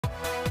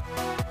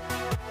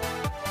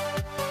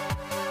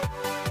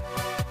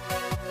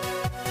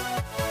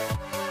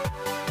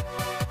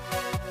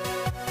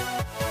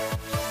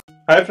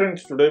Hi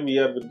friends, today we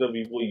are with the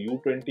Vivo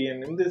U20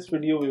 and in this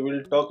video we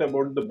will talk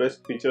about the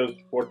best features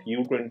what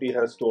U20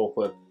 has to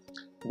offer.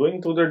 Going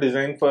through the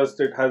design first,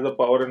 it has a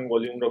power and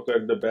volume rocker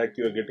at the back.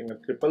 You are getting a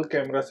triple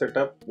camera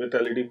setup with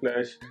LED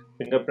flash,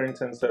 fingerprint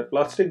sensor,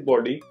 plastic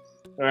body,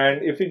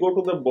 and if we go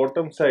to the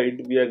bottom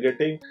side we are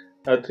getting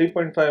a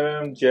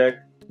 3.5mm jack,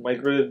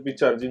 micro USB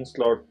charging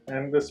slot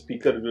and the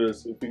speaker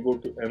grills. If we go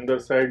to another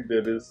side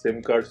there is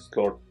SIM card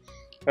slot.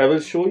 I will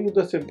show you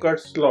the SIM card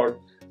slot,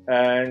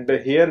 and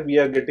here we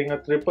are getting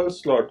a triple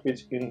slot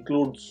which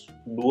includes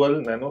dual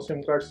nano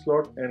SIM card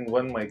slot and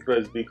one micro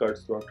SD card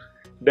slot.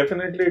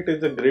 Definitely it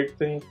is a great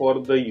thing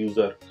for the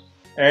user.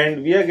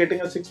 And we are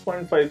getting a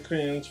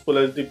 6.53-inch Full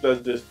HD Plus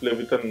display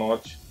with a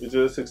notch, which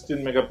is a 16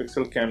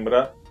 megapixel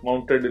camera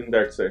mounted in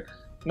that side.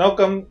 Now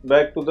come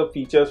back to the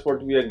features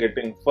what we are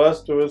getting.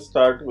 First we will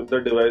start with the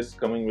device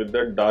coming with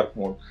the dark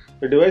mode.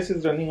 The device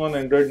is running on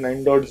Android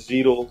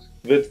 9.0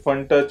 with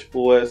FunTouch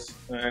OS,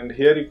 and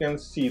here you can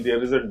see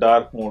there is a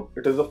dark mode.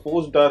 It is a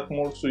forced dark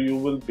mode, so you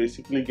will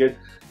basically get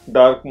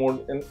dark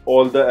mode in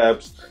all the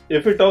apps.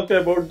 If we talk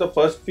about the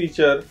first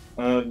feature,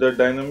 the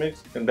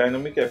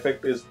dynamic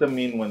effect is the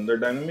main one. The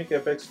dynamic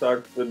effect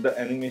starts with the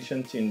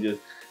animation changes.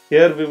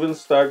 Here we will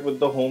start with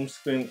the home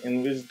screen,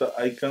 in which the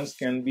icons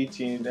can be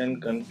changed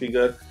and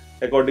configured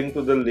according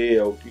to the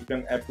layout. You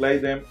can apply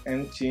them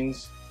and change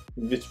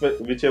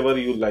whichever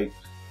you like.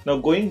 Now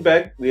going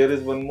back, there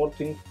is one more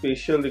thing,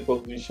 facial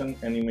recognition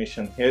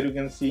animation. Here you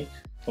can see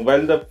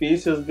while the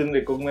face has been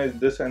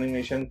recognized, this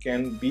animation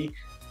can be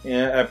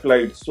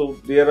applied. So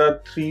there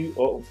are 3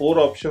 or 4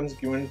 options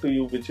given to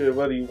you.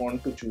 Whichever you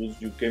want to choose,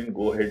 you can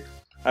go ahead.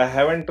 I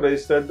haven't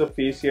registered the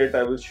face yet.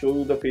 I will show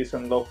you the face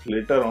unlock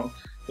later on.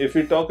 If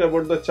we talk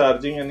about the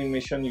charging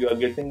animation, you are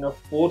getting a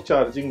 4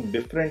 charging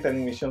different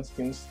animation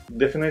schemes.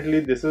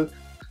 Definitely this is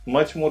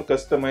much more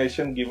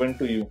customization given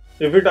to you.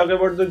 If we talk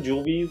about the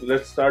Jovi,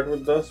 let's start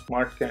with the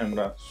smart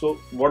camera. So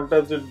what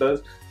does it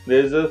does?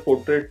 There is a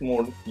portrait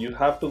mode. You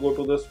have to go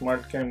to the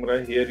smart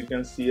camera. Here you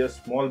can see a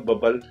small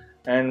bubble,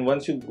 and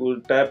once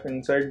you tap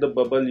inside the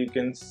bubble, you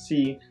can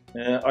see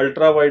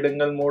ultra wide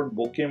angle mode,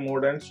 bokeh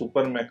mode and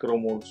super macro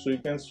mode. So you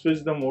can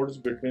switch the modes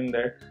between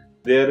that.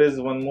 There is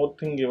one more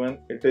thing given,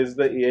 it is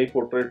the AI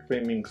portrait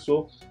framing.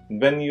 So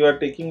when you are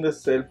taking the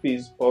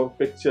selfies or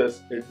pictures,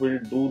 it will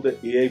do the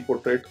AI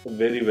portrait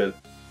very well.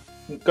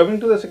 Coming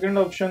to the second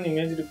option,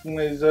 image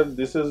recognizer,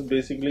 this is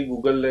basically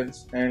Google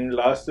Lens, and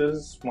last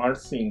is smart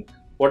scene.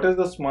 What is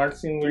the smart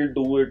scene will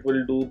do? It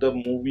will do the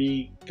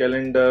movie,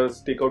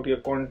 calendars, take out your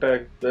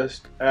contact,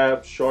 best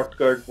app,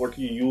 shortcut, what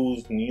you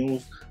use,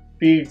 news,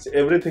 feeds,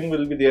 everything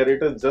will be there.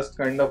 It is just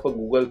kind of a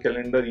Google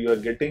Calendar you are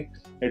getting.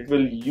 It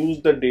will use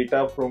the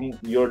data from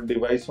your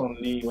device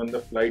only. Even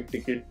the flight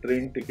ticket,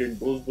 train ticket,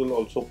 those will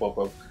also pop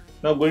up.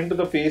 Now going to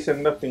the face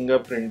and the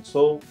fingerprint.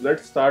 So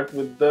let's start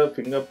with the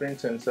fingerprint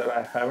sensor.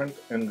 I haven't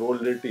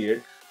enrolled it yet,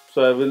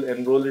 so I will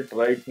enroll it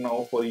right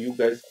now for you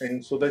guys,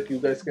 and so that you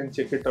guys can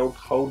check it out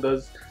how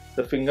does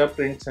the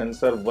fingerprint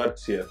sensor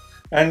works here.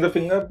 And the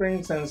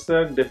fingerprint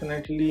sensor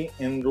definitely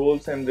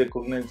enrolls and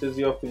recognizes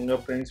your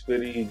fingerprints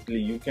very easily.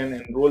 You can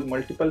enroll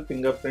multiple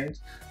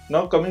fingerprints.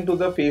 Now coming to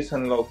the face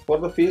unlock. For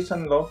the face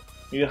unlock,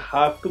 you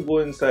have to go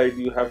inside.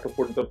 You have to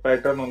put the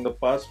pattern on the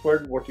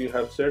password what you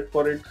have set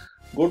for it.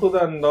 Go to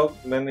the unlock,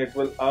 then it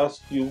will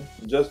ask you,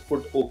 just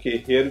put OK.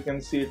 Here you can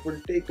see it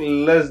will take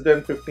less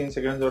than 15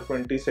 seconds or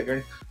 20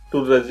 seconds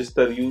to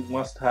register. You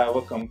must have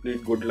a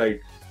complete good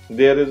light.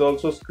 There is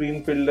also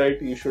screen fill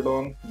light you should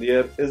on.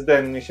 There is the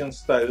animation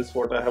styles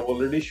what I have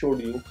already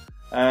showed you,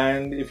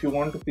 and if you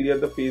want to clear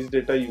the face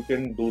data you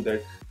can do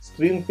that.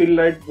 Screen fill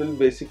light will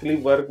basically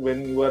work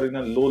when you are in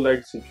a low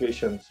light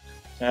situations,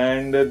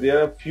 and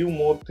there are few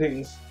more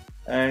things.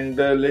 And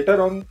later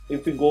on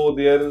if we go,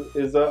 there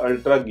is a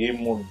ultra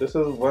game mode. This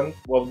is one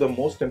of the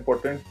most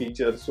important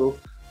features. So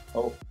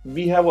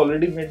we have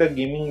already made a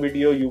gaming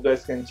video, you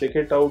guys can check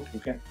it out. You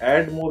can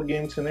add more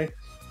games in it.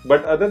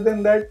 But other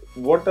than that,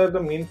 what are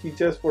the main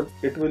features what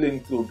it will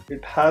include?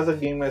 It has a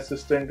game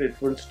assistant. It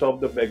will stop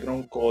the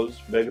background calls,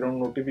 background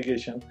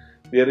notification.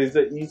 There is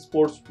the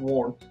esports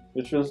mode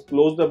which will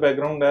close the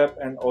background app,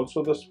 and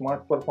also the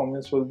smart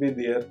performance will be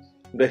there.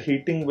 The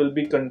heating will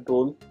be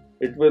controlled.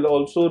 It will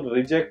also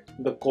reject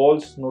the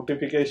calls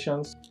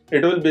notifications.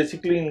 It will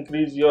basically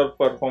increase your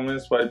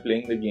performance while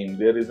playing the game.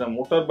 There is a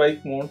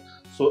motorbike mode.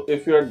 So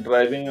if you are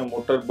driving a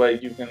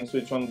motorbike, you can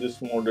switch on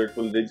this mode. It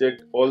will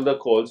reject all the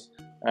calls,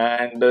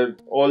 and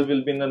all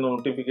will be in the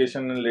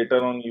notification, and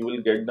later on you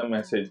will get the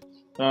message.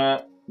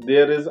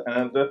 There is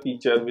another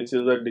feature which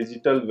is a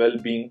digital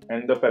well-being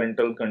and the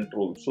parental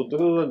control. So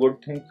this is a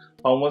good thing.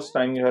 How much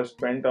time you have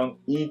spent on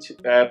each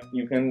app,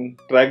 you can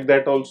track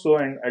that also,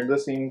 and at the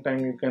same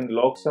time you can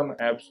lock some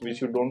apps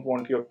which you don't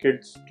want your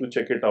kids to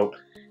check it out.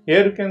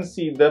 Here you can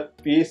see the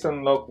face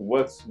unlock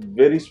works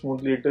very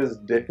smoothly. It is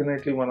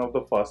definitely one of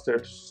the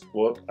fastest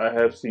what I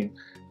have seen.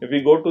 If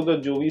we go to the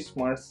Jovi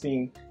Smart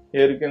Scene,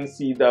 here you can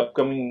see the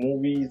upcoming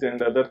movies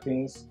and other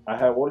things. I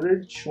have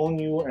already shown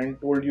you and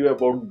told you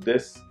about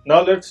this.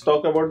 Now let's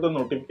talk about the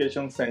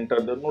notification center.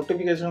 The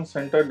notification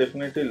center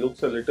definitely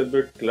looks a little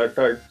bit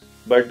cluttered.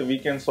 but we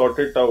can sort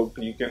it out.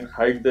 You can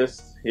hide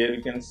this. Here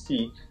you can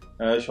see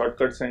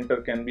shortcut center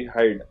can be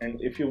hide,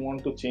 and if you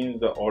want to change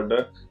the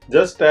order,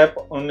 just tap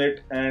on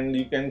it and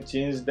you can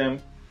change them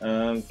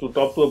to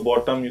top to a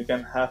bottom. You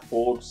can have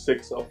 4,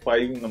 6 or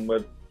 5 number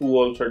 2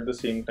 also at the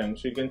same time,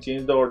 so you can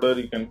change the order,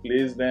 you can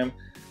place them,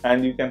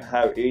 and you can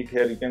have 8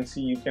 here. You can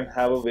see you can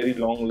have a very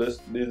long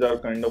list. These are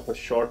kind of a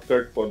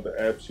shortcut for the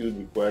apps you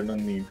require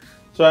and need.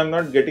 So I'm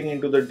not getting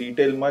into the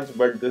detail much,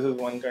 but this is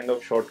one kind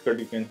of shortcut.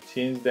 You can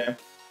change them,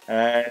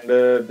 and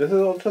this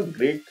is also a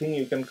great thing.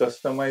 You can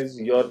customize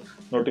your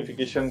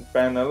notification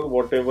panel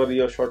whatever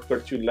your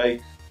shortcuts you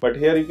like. But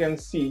here you can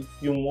see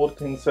few more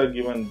things are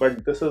given,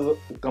 but this is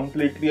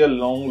completely a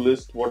long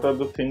list. What are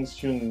the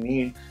things you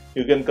need?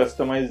 You can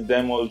customize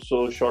them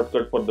also.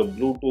 Shortcut for the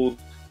Bluetooth,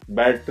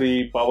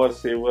 battery, power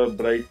saver,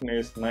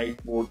 brightness,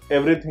 night mode,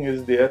 everything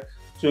is there,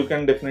 so you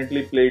can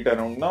definitely play it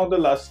around. Now the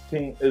last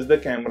thing is the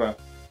camera.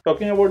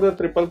 Talking about the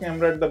triple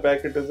camera at the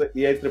back, it is the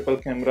AI triple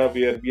camera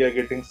where we are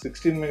getting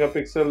 16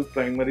 megapixel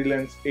primary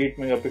lens, 8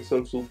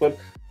 megapixel super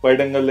wide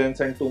angle lens,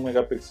 and 2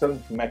 megapixel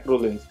macro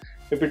lens.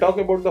 If we talk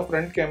about the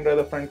front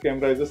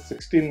camera is a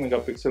 16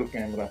 megapixel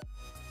camera.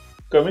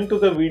 Coming to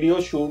the video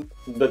shoot,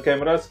 the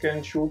cameras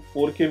can shoot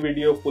 4K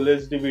video, Full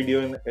HD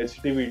video, and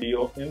HD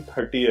video in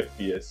 30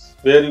 FPS,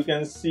 where you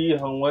can see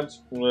how much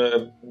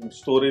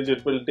storage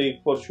it will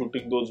take for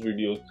shooting those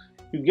videos.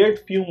 You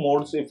get few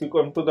modes. If you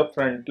come to the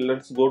front,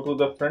 let's go to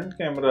the front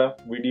camera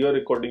video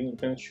recording. You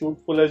can shoot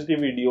Full HD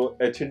video,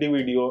 HD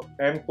video,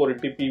 and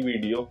 480p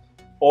video,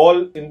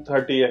 all in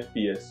 30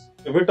 FPS.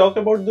 If we talk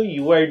about the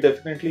UI,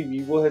 definitely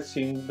Vivo has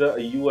changed the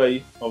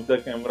UI of the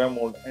camera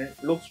mode and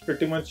it looks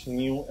pretty much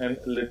new and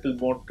a little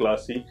more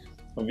classy.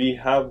 We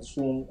have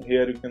zoom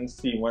here, you can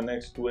see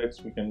 1x,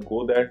 2x, we can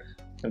go that.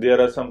 There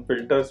are some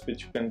filters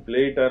which you can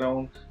play it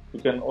around.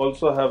 You can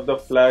also have the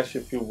flash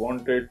if you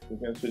want it, you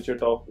can switch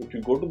it off. If you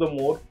go to the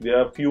more, there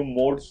are few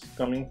modes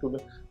coming to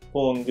the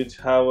phone which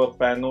have a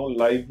pano,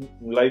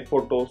 live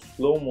photo,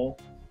 slow-mo,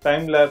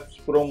 time-lapse,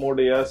 pro mode,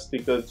 AR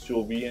stickers,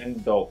 Joby,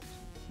 and dock.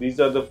 These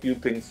are the few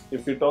things.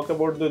 If you talk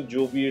about the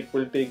Joby, it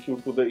will take you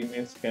to the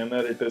image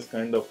scanner. It is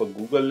kind of a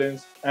Google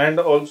Lens, and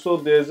also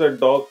there's a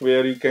dock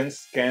where you can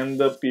scan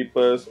the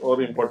papers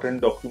or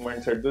important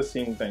documents at the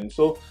same time.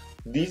 So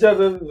these are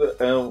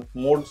the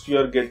modes you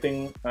are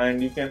getting,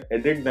 and you can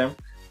edit them.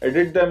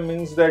 Edit them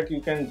means that you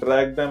can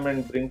drag them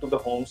and bring to the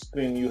home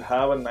screen. You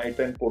have a night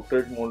and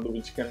portrait mode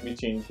which can be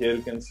changed. Here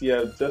you can see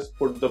I've just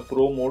put the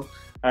pro mode,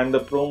 and the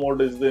pro mode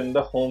is in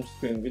the home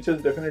screen, which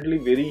is definitely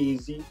very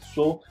easy.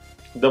 So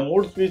the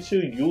modes which you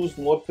use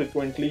more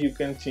frequently, you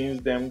can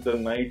change them: the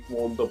night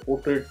mode, the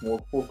portrait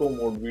mode, photo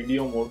mode,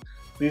 video mode.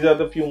 These are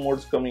the few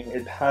modes coming.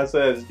 It has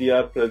a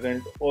SDR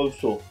present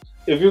also.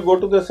 If you go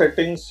to the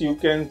settings, you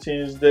can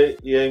change the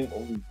AI.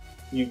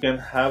 You can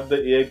have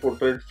the AI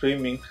portrait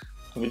framing,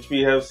 which we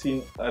have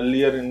seen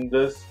earlier in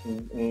this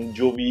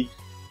Joby.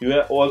 You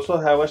also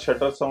have a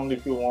shutter sound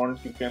if you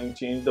want. You can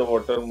change the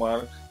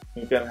watermark.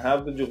 You can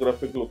have the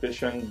geographic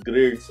location,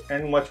 grids,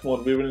 and much more.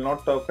 We will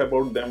not talk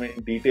about them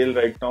in detail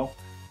right now.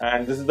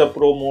 And this is the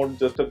pro mode,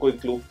 just a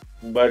quick look.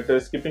 But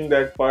skipping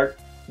that part,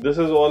 this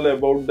is all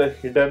about the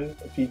hidden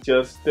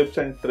features, tips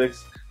and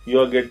tricks you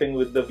are getting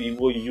with the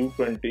Vivo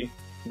U20.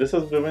 This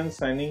is Vivian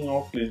signing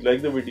off. Please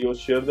like the video,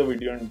 share the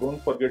video, and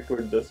don't forget to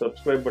hit the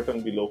subscribe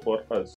button below for us.